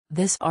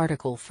This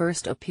article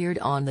first appeared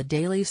on the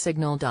Daily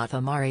Signal.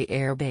 Amari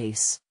Air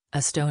Base,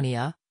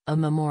 Estonia, a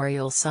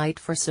memorial site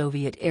for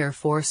Soviet Air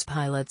Force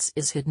pilots,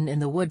 is hidden in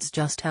the woods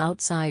just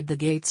outside the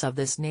gates of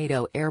this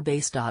NATO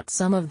airbase.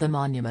 Some of the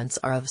monuments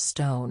are of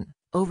stone,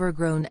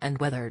 overgrown and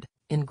weathered,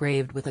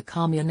 engraved with a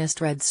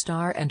communist red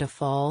star and a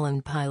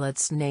fallen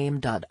pilot's name.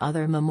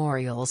 Other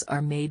memorials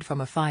are made from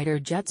a fighter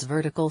jet's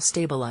vertical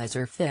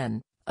stabilizer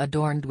fin,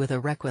 adorned with a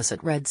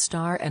requisite red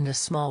star and a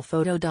small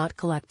photo.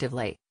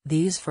 Collectively,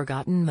 these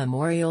forgotten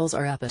memorials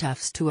are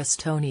epitaphs to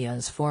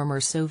Estonia's former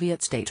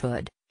Soviet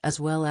statehood, as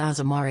well as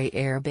Amari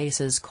Air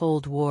Base's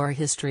Cold War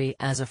history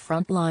as a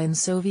frontline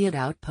Soviet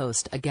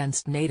outpost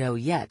against NATO.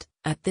 Yet,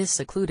 at this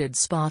secluded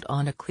spot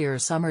on a clear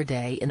summer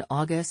day in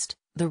August,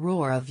 the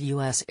roar of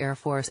U.S. Air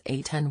Force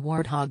A-10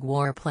 Warthog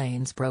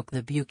warplanes broke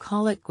the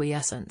bucolic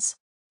quiescence.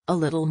 A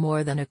little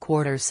more than a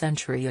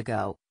quarter-century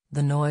ago,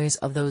 the noise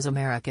of those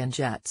American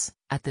jets,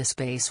 at this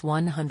base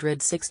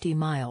 160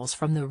 miles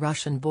from the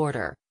Russian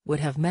border, would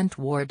have meant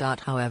war.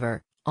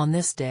 However, on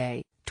this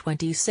day,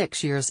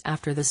 26 years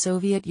after the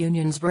Soviet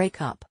Union's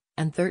breakup,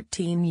 and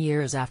 13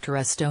 years after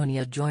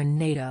Estonia joined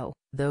NATO,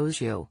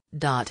 those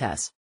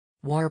U.S.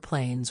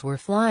 warplanes were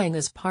flying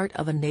as part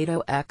of a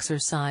NATO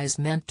exercise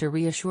meant to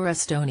reassure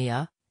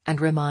Estonia, and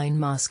remind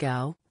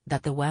Moscow,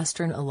 that the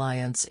Western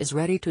alliance is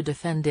ready to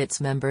defend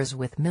its members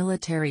with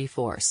military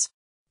force.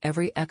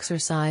 Every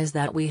exercise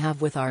that we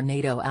have with our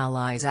NATO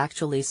allies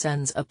actually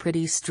sends a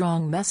pretty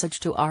strong message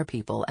to our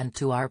people and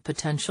to our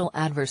potential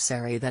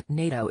adversary that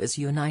NATO is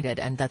united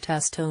and that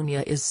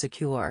Estonia is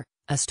secure,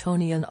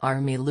 Estonian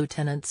Army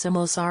Lieutenant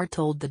Simosar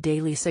told the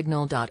Daily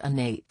Signal. An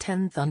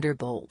A-10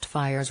 Thunderbolt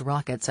fires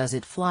rockets as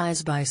it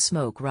flies by,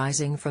 smoke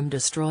rising from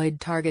destroyed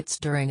targets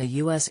during a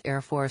U.S.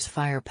 Air Force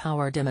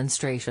firepower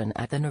demonstration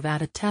at the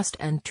Nevada Test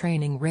and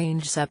Training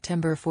Range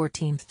September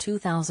 14,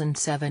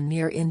 2007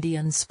 near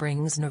Indian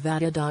Springs,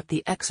 Nevada.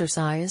 The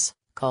exercise,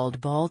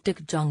 called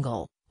Baltic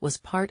Jungle, was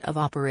part of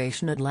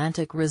Operation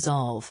Atlantic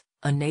Resolve,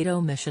 a NATO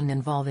mission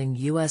involving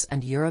U.S.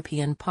 and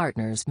European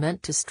partners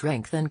meant to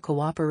strengthen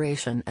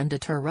cooperation and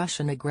deter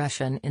Russian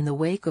aggression in the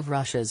wake of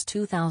Russia's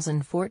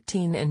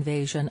 2014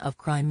 invasion of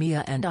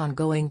Crimea and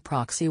ongoing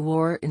proxy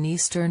war in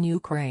eastern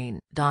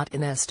Ukraine.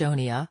 In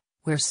Estonia,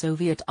 where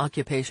Soviet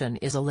occupation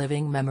is a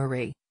living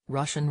memory,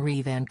 Russian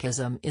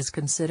revanchism is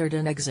considered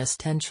an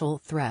existential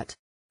threat.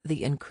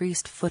 The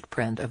increased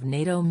footprint of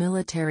NATO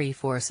military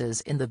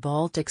forces in the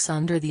Baltics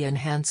under the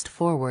Enhanced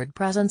Forward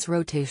Presence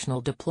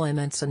rotational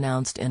deployments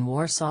announced in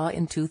Warsaw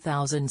in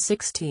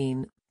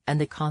 2016,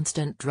 and the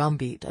constant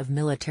drumbeat of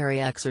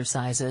military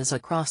exercises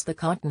across the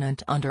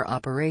continent under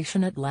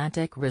Operation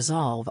Atlantic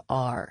Resolve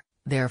are,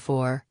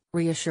 therefore,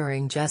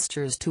 reassuring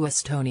gestures to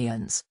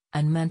Estonians,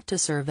 and meant to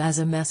serve as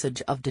a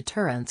message of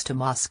deterrence to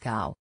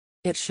Moscow.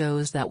 It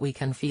shows that we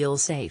can feel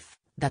safe,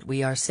 that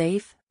we are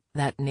safe,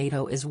 that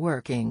NATO is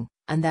working,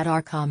 and that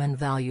our common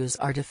values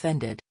are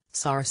defended,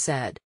 Sar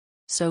said.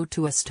 So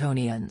to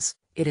Estonians,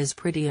 it is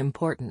pretty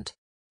important.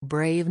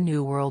 Brave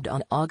New World.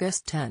 On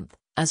August 10,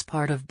 as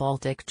part of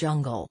Baltic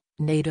Jungle,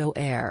 NATO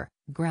air,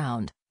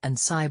 ground, and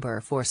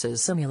cyber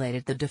forces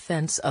simulated the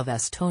defense of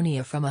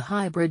Estonia from a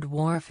hybrid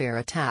warfare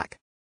attack.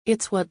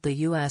 It's what the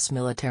U.S.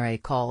 military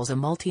calls a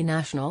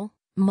multinational,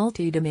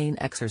 multi-domain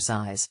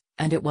exercise,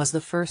 and it was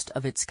the first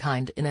of its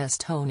kind in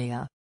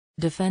Estonia.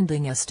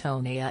 Defending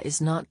Estonia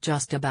is not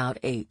just about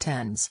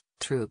A-10s,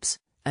 troops,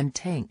 and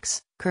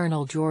tanks,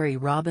 Colonel Jory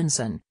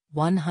Robinson,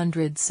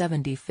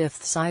 175th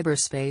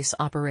Cyberspace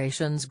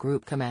Operations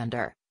Group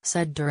Commander,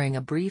 said during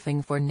a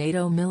briefing for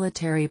NATO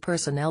military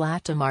personnel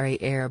at Amari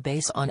Air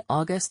Base on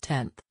August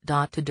 10.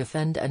 To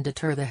defend and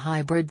deter the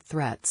hybrid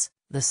threats,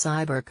 the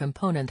cyber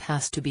component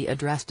has to be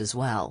addressed as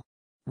well.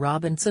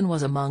 Robinson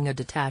was among a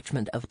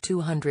detachment of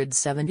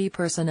 270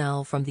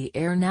 personnel from the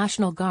Air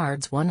National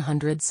Guard's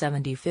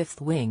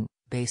 175th Wing,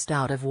 based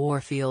out of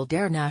Warfield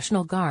Air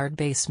National Guard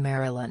Base,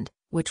 Maryland,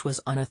 which was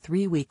on a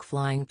 3-week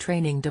flying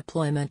training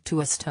deployment to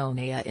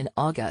Estonia in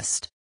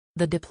August.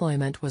 The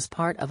deployment was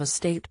part of a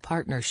state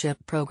partnership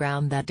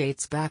program that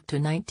dates back to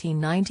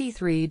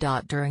 1993.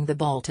 During the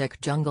Baltic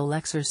Jungle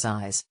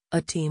exercise,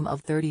 a team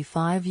of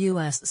 35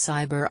 U.S.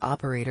 cyber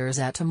operators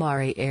at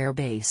Amari Air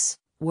Base,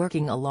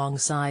 working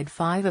alongside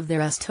 5 of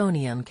their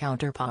Estonian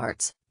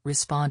counterparts,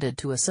 responded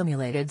to a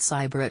simulated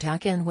cyber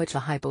attack in which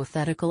a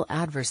hypothetical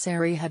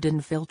adversary had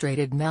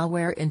infiltrated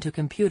malware into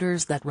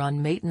computers that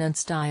run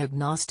maintenance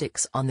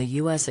diagnostics on the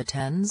U.S.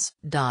 A-10s.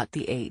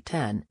 The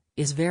A-10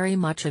 is very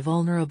much a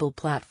vulnerable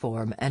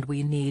platform, and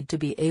we need to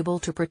be able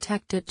to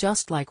protect it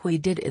just like we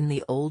did in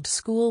the old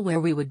school where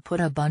we would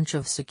put a bunch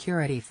of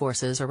security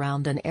forces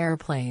around an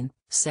airplane,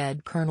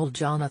 said Colonel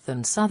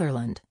Jonathan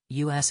Sutherland,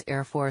 U.S.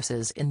 Air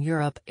Forces in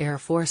Europe Air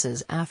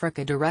Forces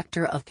Africa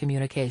Director of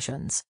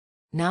Communications.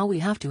 Now we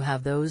have to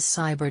have those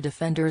cyber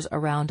defenders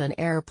around an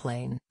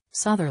airplane,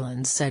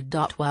 Sutherland said.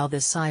 While the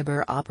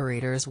cyber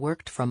operators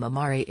worked from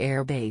Amari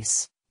Air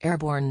Base,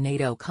 airborne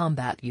NATO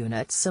combat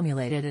units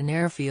simulated an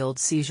airfield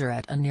seizure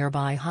at a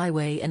nearby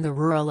highway in the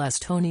rural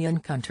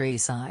Estonian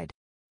countryside.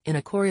 In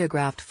a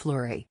choreographed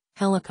flurry,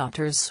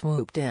 Helicopters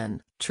swooped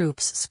in,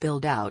 troops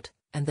spilled out,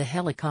 and the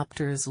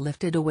helicopters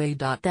lifted away.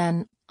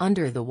 Then,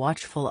 under the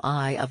watchful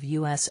eye of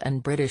U.S.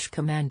 and British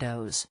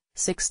commandos,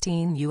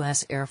 16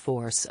 U.S. Air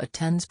Force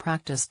attends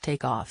practice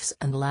takeoffs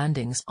and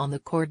landings on the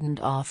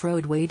cordoned-off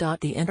roadway.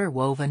 The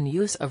interwoven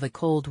use of a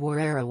Cold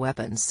War-era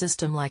weapons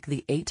system like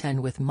the A-10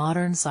 with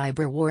modern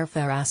cyber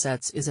warfare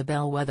assets is a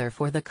bellwether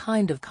for the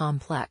kind of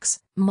complex,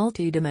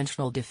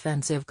 multidimensional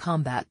defensive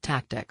combat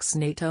tactics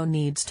NATO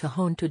needs to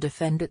hone to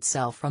defend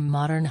itself from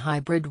modern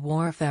hybrid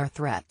warfare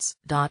threats.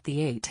 The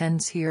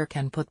A-10s here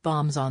can put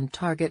bombs on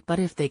target, but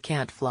if they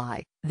can't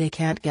fly, they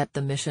can't get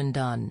the mission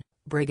done.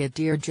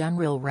 Brigadier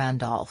General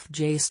Randolph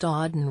J.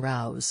 Stodden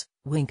Rouse,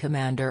 wing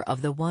commander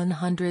of the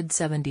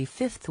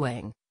 175th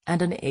Wing,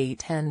 and an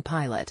A-10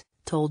 pilot,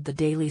 told the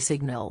Daily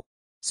Signal.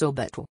 So betul.